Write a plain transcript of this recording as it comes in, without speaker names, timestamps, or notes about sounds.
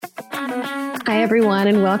Hi, everyone,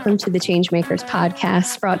 and welcome to the Changemakers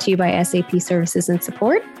podcast brought to you by SAP Services and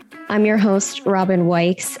Support. I'm your host, Robin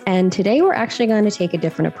Wykes, and today we're actually going to take a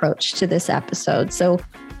different approach to this episode. So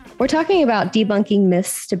we're talking about debunking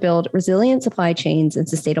myths to build resilient supply chains and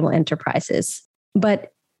sustainable enterprises.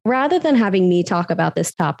 But rather than having me talk about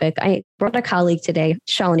this topic, I brought a colleague today,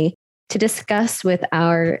 Shalini, to discuss with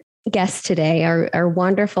our guest today, our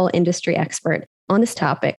wonderful industry expert on this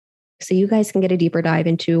topic. So you guys can get a deeper dive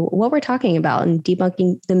into what we're talking about and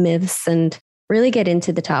debunking the myths and really get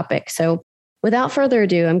into the topic. So without further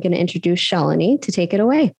ado, I'm going to introduce Shalini to take it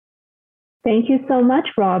away. Thank you so much,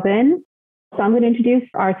 Robin. So I'm going to introduce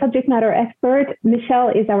our subject matter expert. Michelle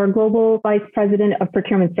is our Global Vice President of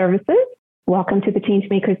Procurement Services. Welcome to the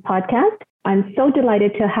Changemakers podcast. I'm so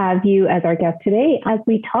delighted to have you as our guest today as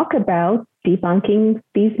we talk about debunking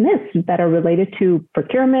these myths that are related to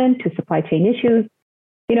procurement, to supply chain issues.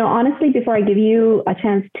 You know, honestly, before I give you a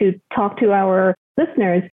chance to talk to our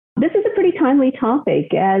listeners, this is a pretty timely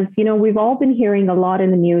topic. As you know, we've all been hearing a lot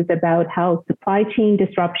in the news about how supply chain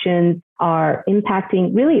disruptions are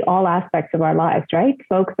impacting really all aspects of our lives, right?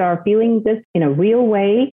 Folks are feeling this in a real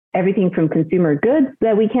way, everything from consumer goods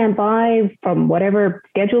that we can't buy, from whatever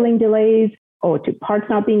scheduling delays, or to parts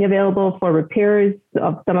not being available for repairs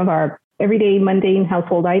of some of our everyday mundane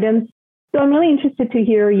household items. So I'm really interested to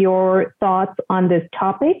hear your thoughts on this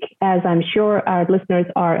topic, as I'm sure our listeners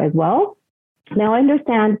are as well. Now, I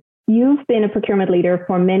understand you've been a procurement leader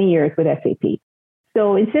for many years with SAP.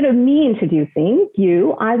 So instead of me introducing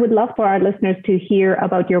you, I would love for our listeners to hear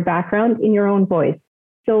about your background in your own voice.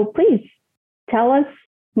 So please tell us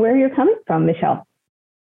where you're coming from, Michelle.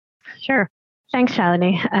 Sure. Thanks,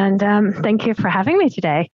 Shalini. And thank you for having me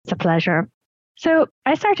today. It's a pleasure. So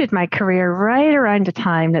I started my career right around the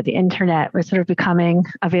time that the internet was sort of becoming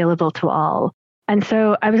available to all. And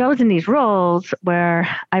so I was always in these roles where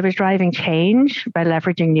I was driving change by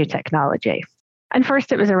leveraging new technology. And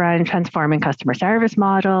first it was around transforming customer service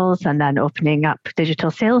models and then opening up digital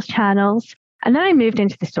sales channels. And then I moved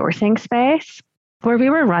into the sourcing space where we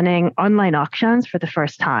were running online auctions for the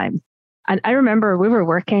first time. And I remember we were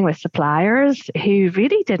working with suppliers who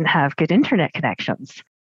really didn't have good internet connections.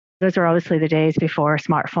 Those are obviously the days before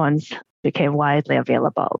smartphones became widely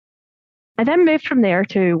available. I then moved from there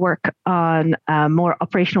to work on more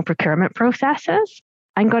operational procurement processes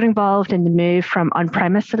and got involved in the move from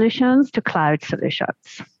on-premise solutions to cloud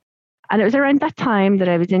solutions. And it was around that time that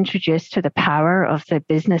I was introduced to the power of the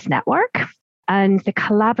business network and the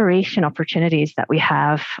collaboration opportunities that we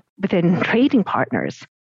have within trading partners.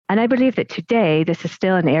 And I believe that today, this is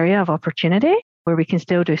still an area of opportunity where we can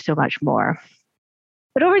still do so much more.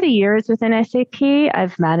 But over the years within SAP,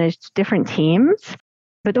 I've managed different teams.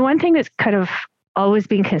 But the one thing that's kind of always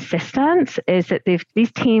been consistent is that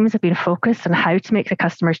these teams have been focused on how to make the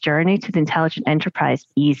customer's journey to the intelligent enterprise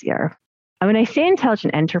easier. And when I say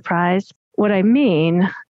intelligent enterprise, what I mean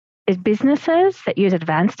is businesses that use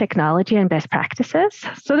advanced technology and best practices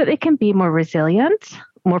so that they can be more resilient,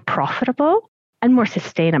 more profitable, and more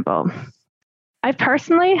sustainable. I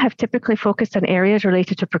personally have typically focused on areas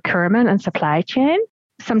related to procurement and supply chain,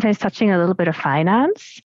 sometimes touching a little bit of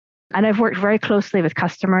finance. And I've worked very closely with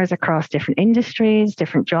customers across different industries,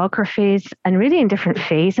 different geographies, and really in different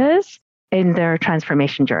phases in their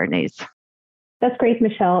transformation journeys. That's great,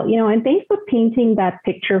 Michelle. You know, and thanks for painting that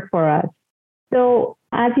picture for us. So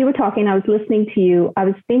as you were talking, I was listening to you. I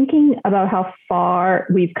was thinking about how far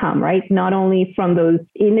we've come, right? Not only from those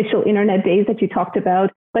initial internet days that you talked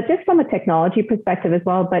about, but just from a technology perspective as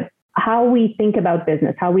well, but how we think about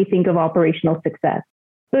business, how we think of operational success.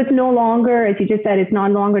 So it's no longer, as you just said, it's no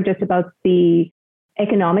longer just about the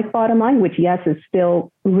economic bottom line, which, yes, is still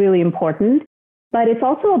really important, but it's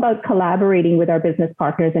also about collaborating with our business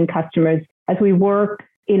partners and customers as we work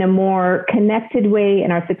in a more connected way,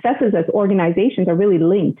 and our successes as organizations are really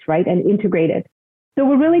linked, right, and integrated. So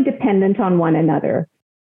we're really dependent on one another.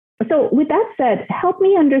 So with that said, help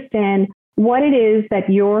me understand what it is that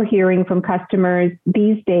you're hearing from customers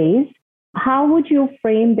these days. How would you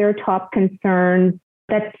frame their top concerns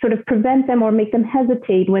that sort of prevent them or make them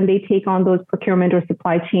hesitate when they take on those procurement or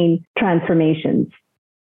supply chain transformations?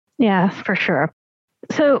 Yeah, for sure.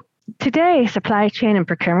 So today, supply chain and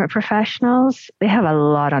procurement professionals, they have a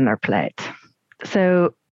lot on their plate.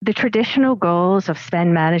 So the traditional goals of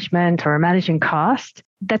spend management or managing cost,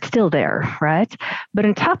 that's still there, right? But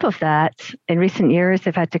on top of that, in recent years,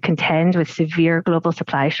 they've had to contend with severe global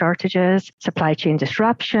supply shortages, supply chain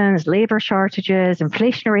disruptions, labor shortages,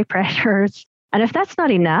 inflationary pressures. And if that's not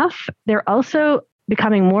enough, they're also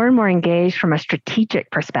becoming more and more engaged from a strategic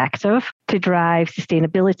perspective to drive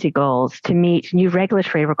sustainability goals, to meet new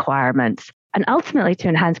regulatory requirements, and ultimately to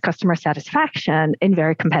enhance customer satisfaction in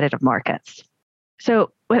very competitive markets.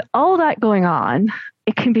 So with all that going on,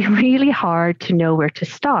 it can be really hard to know where to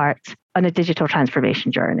start on a digital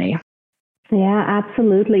transformation journey. Yeah,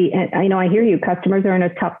 absolutely. And I hear you. Customers are in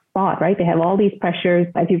a tough spot, right? They have all these pressures,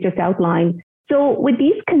 as you've just outlined. So with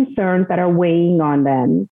these concerns that are weighing on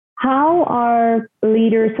them, how are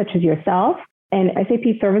leaders such as yourself and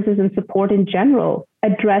SAP Services and Support in general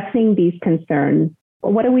addressing these concerns?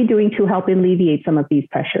 What are we doing to help alleviate some of these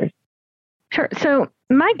pressures? Sure. So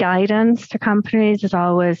my guidance to companies is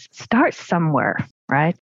always start somewhere,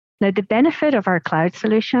 right? Now, the benefit of our cloud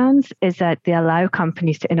solutions is that they allow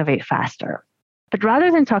companies to innovate faster. But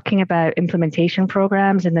rather than talking about implementation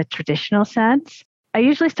programs in the traditional sense, I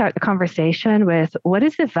usually start the conversation with what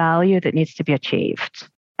is the value that needs to be achieved?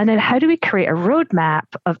 And then how do we create a roadmap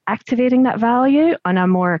of activating that value on a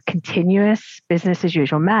more continuous business as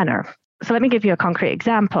usual manner? So let me give you a concrete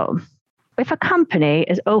example. If a company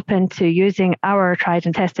is open to using our tried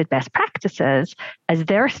and tested best practices as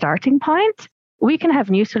their starting point, we can have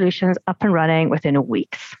new solutions up and running within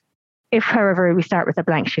weeks. If, however, we start with a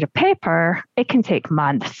blank sheet of paper, it can take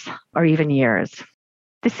months or even years.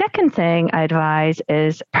 The second thing I advise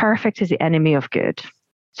is perfect is the enemy of good.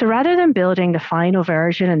 So rather than building the final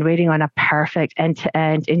version and waiting on a perfect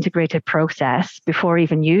end-to-end integrated process before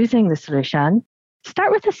even using the solution,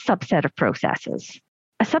 start with a subset of processes.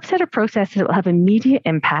 A subset of processes that will have immediate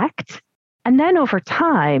impact, and then over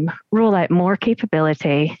time, roll out more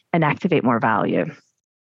capability and activate more value.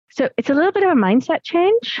 So it's a little bit of a mindset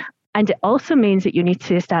change, and it also means that you need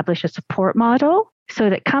to establish a support model so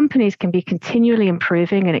that companies can be continually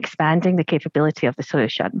improving and expanding the capability of the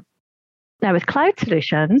solution. Now, with cloud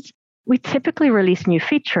solutions, we typically release new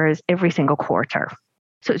features every single quarter.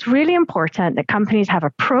 So it's really important that companies have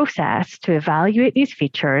a process to evaluate these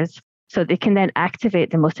features so they can then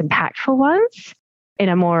activate the most impactful ones in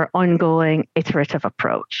a more ongoing iterative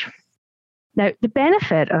approach. Now, the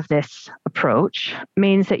benefit of this approach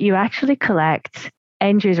means that you actually collect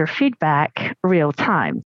end user feedback real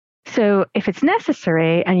time. So if it's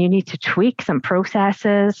necessary and you need to tweak some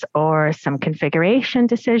processes or some configuration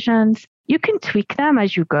decisions, you can tweak them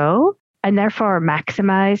as you go and therefore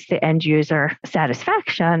maximize the end user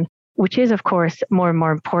satisfaction, which is, of course, more and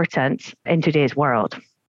more important in today's world.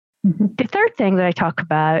 Mm-hmm. The third thing that I talk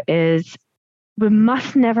about is we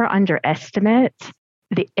must never underestimate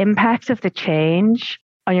the impact of the change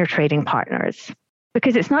on your trading partners,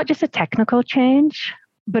 because it's not just a technical change,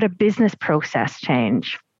 but a business process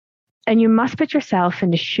change. And you must put yourself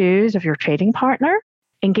in the shoes of your trading partner,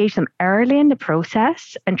 engage them early in the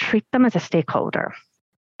process, and treat them as a stakeholder.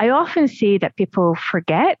 I often see that people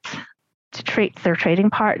forget to treat their trading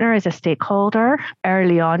partner as a stakeholder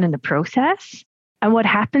early on in the process. And what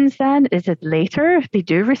happens then is that later they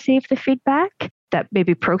do receive the feedback that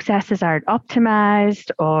maybe processes aren't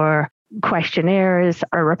optimized or questionnaires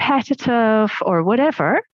are repetitive or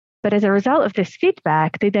whatever. But as a result of this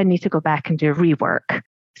feedback, they then need to go back and do rework.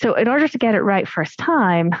 So in order to get it right first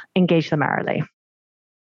time, engage them early.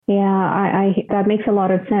 Yeah, I that makes a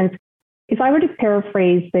lot of sense. If I were to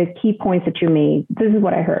paraphrase the key points that you made, this is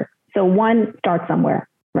what I heard. So one, start somewhere,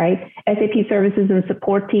 right? SAP Services and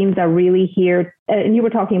Support teams are really here. And you were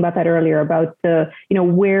talking about that earlier, about the,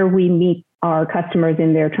 where we meet our customers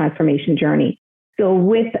in their transformation journey. So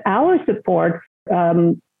with our support,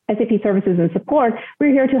 SAP Services and Support,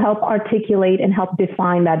 we're here to help articulate and help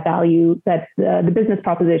define that value, that the business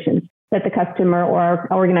propositions that the customer or our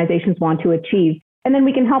organizations want to achieve. And then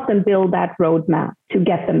we can help them build that roadmap to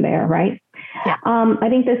get them there, right? Yeah. I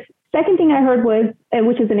think this second thing I heard was,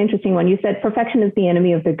 which is an interesting one, you said perfection is the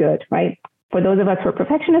enemy of the good, right? For those of us who are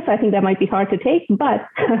perfectionists, I think that might be hard to take, but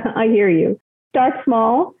I hear you. Start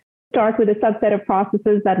small, start with a subset of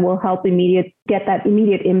processes that will help get that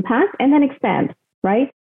immediate impact, and then expand,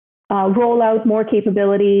 right? Roll out more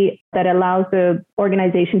capability that allows the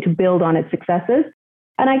organization to build on its successes.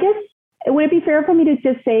 And I guess, would it be fair for me to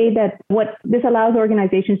just say that what this allows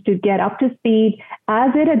organizations to get up to speed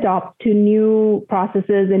as it adopts to new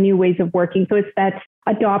processes and new ways of working? So it's that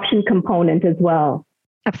adoption component as well.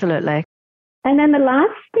 Absolutely. And then the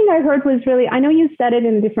last thing I heard was really, I know you said it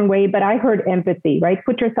in a different way, but I heard empathy, right?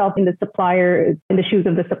 Put yourself in the shoes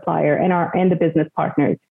of the supplier and the business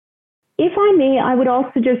partners. If I may, I would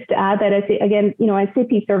also just add that,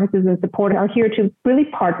 SAP Services and Support are here to really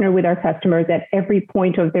partner with our customers at every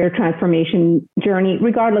point of their transformation journey,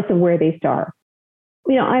 regardless of where they start.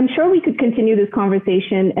 I'm sure we could continue this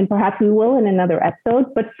conversation, and perhaps we will in another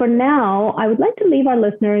episode. But for now, I would like to leave our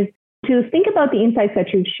listeners to think about the insights that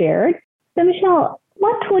you've shared. So, Michelle,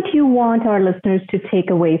 what would you want our listeners to take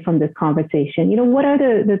away from this conversation? What are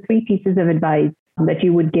the 3 pieces of advice that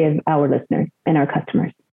you would give our listeners and our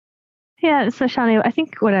customers? Yeah, so Shalini, I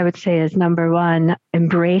think what I would say is number 1,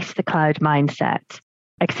 embrace the cloud mindset.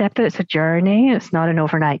 Accept that it's a journey, it's not an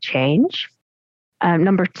overnight change.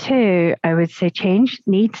 Number 2, I would say change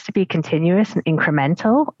needs to be continuous and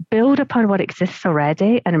incremental. Build upon what exists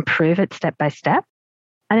already and improve it step by step.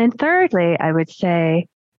 And then thirdly, I would say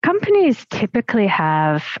companies typically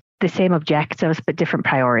have the same objectives, but different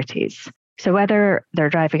priorities. So whether they're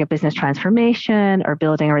driving a business transformation or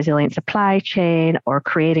building a resilient supply chain or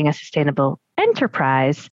creating a sustainable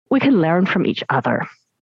enterprise, we can learn from each other.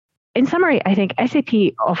 In summary, I think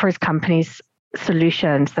SAP offers companies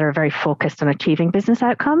solutions that are very focused on achieving business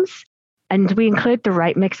outcomes. And we include the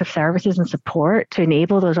right mix of services and support to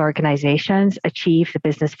enable those organizations achieve the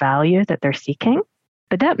business value that they're seeking.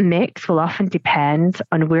 But that mix will often depend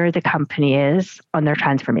on where the company is on their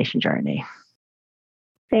transformation journey.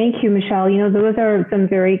 Thank you, Michelle. Those are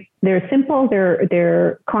they're simple,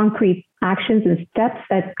 they're concrete actions and steps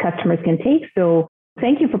that customers can take. So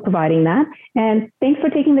thank you for providing that. And thanks for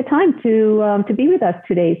taking the time to be with us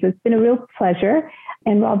today. So it's been a real pleasure.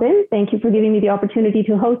 And Robin, thank you for giving me the opportunity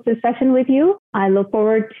to host this session with you. I look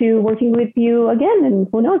forward to working with you again. And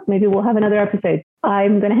who knows, maybe we'll have another episode.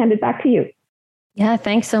 I'm going to hand it back to you. Yeah,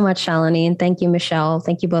 thanks so much, Shalini. And thank you, Michelle.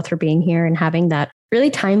 Thank you both for being here and having that really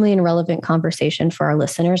timely and relevant conversation for our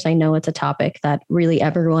listeners. I know it's a topic that really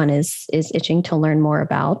everyone is itching to learn more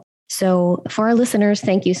about. So for our listeners,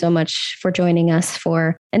 thank you so much for joining us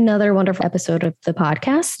for another wonderful episode of the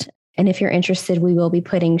podcast. And if you're interested, we will be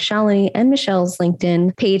putting Shalini and Michelle's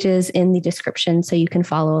LinkedIn pages in the description so you can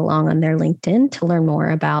follow along on their LinkedIn to learn more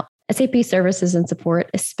about SAP services and support,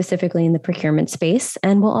 specifically in the procurement space.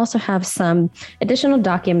 And we'll also have some additional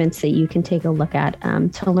documents that you can take a look at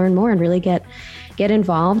to learn more and really get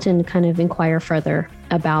involved and kind of inquire further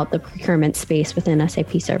about the procurement space within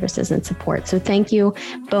SAP services and support. So thank you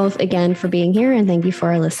both again for being here, and thank you for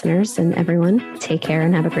our listeners, and everyone take care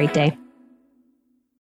and have a great day.